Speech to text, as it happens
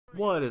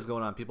What is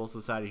going on, people?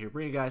 Society here,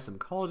 bringing you guys some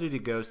Call of Duty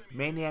Ghost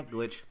Maniac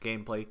glitch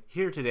gameplay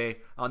here today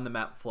on the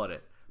map Flooded.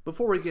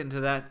 Before we get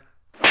into that,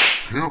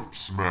 Pimp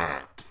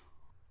smacked.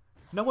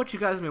 now what you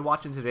guys have been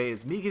watching today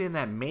is me getting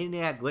that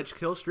Maniac glitch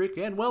kill streak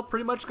and, well,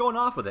 pretty much going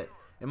off with it.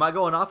 Am I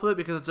going off with it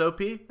because it's OP?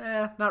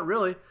 Not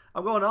really.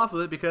 I'm going off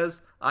with it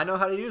because I know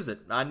how to use it.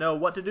 I know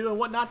what to do and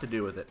what not to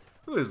do with it.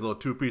 Look at this little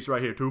two-piece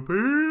right here,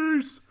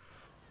 two-piece!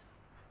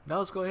 Now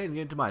let's go ahead and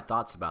get into my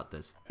thoughts about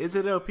this. Is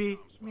it OP?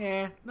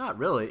 Not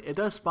really. It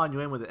does spawn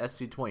you in with the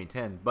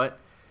SC2010, but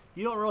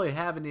you don't really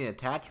have any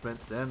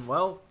attachments, and,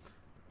 well,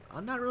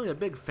 I'm not really a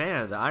big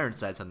fan of the iron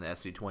sights on the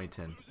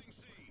SC2010.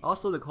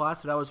 Also, the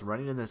class that I was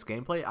running in this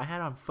gameplay, I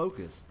had on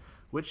focus,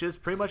 which is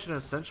pretty much an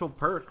essential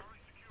perk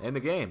in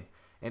the game,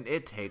 and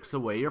it takes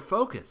away your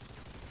focus.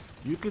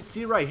 You can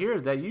see right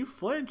here that you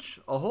flinch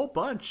a whole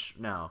bunch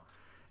now.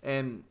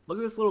 And look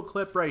at this little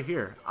clip right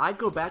here. I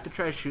go back to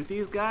try to shoot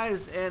these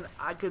guys, and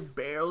I could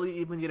barely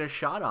even get a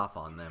shot off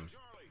on them.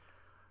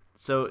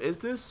 So is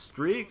this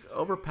streak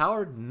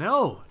overpowered?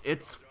 No,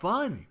 it's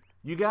fun.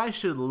 You guys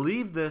should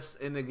leave this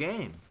in the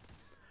game.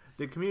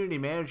 The community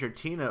manager,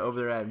 Tina, over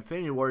there at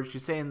Infinity Ward,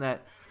 she's saying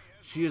that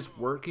she is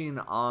working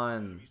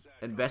on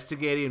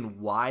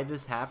investigating why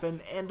this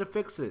happened and to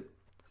fix it.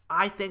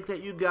 I think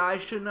that you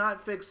guys should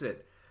not fix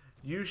it.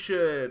 You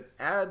should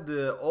add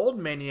the old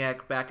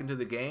Maniac back into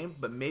the game,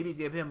 but maybe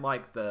give him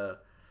like the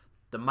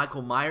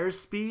Michael Myers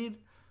speed.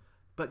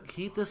 But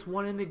keep this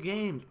one in the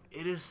game.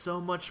 It is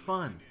so much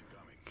fun.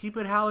 Keep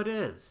it how it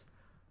is.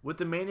 With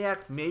the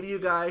Maniac, maybe you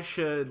guys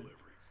should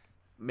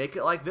make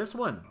it like this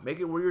one. Make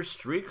it where your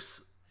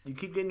streaks, you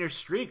keep getting your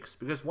streaks.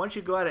 Because once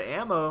you go out of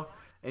ammo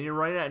and you're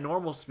running at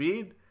normal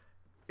speed,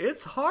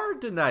 it's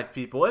hard to knife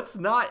people. It's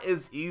not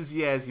as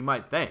easy as you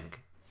might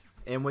think.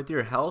 And with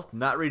your health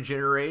not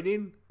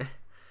regenerating,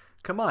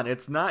 come on,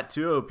 it's not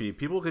too OP.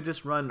 People could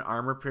just run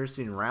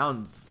armor-piercing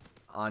rounds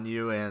on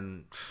you,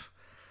 and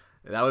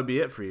that would be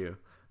it for you.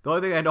 The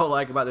only thing I don't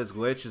like about this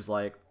glitch is,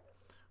 like,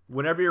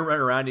 whenever you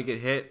run around, you get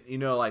hit, you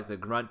know, like the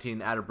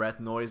grunting, out-of-breath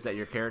noise that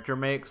your character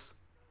makes?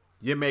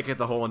 You make it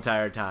the whole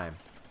entire time.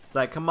 It's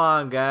like, come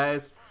on,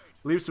 guys.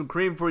 Leave some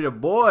cream for your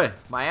boy.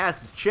 My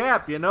ass is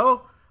chapped, you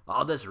know?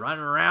 All this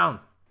running around.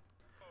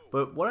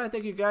 But what I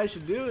think you guys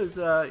should do is,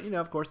 you know,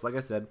 of course, like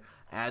I said,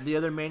 add the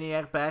other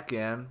Maniac back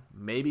in.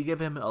 Maybe give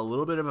him a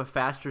little bit of a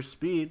faster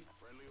speed.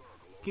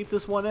 Keep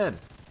this one in.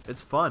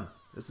 It's fun.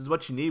 This is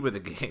what you need with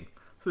a game.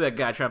 Look at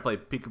that guy trying to play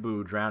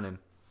peekaboo drowning.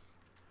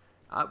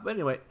 But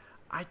anyway,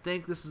 I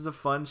think this is a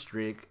fun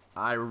streak.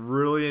 I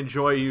really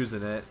enjoy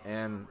using it.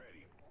 And,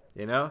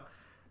 you know,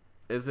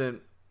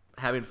 isn't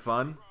having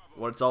fun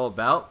what it's all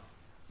about?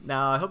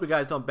 Now, I hope you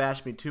guys don't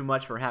bash me too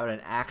much for having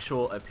an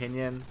actual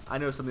opinion. I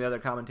know some of the other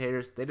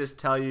commentators, they just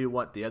tell you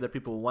what the other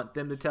people want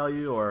them to tell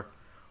you or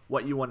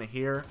what you want to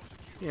hear.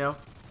 You know,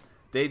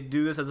 they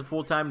do this as a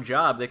full-time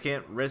job. They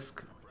can't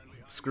risk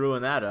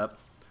screwing that up.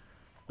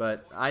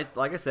 But,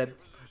 like I said,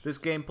 this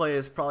gameplay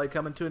is probably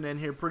coming to an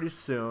end here pretty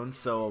soon.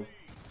 So,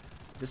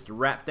 just to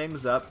wrap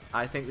things up,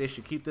 I think they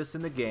should keep this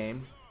in the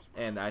game.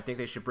 And I think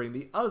they should bring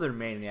the other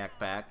Maniac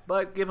back,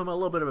 but give him a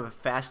little bit of a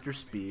faster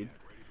speed.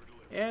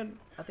 And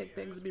I think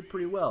things would be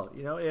pretty well.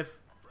 You know, if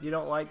you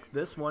don't like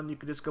this one, you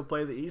could just go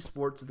play the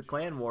esports of the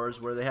Clan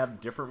Wars where they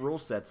have different rule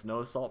sets,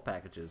 no assault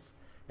packages.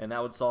 And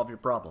that would solve your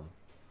problem.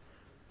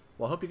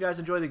 Well, I hope you guys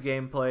enjoy the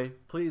gameplay.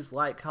 Please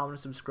like, comment, and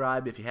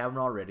subscribe if you haven't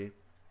already.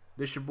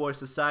 This is your boy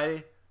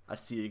Society. I'll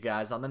see you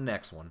guys on the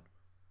next one.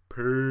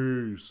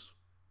 Peace.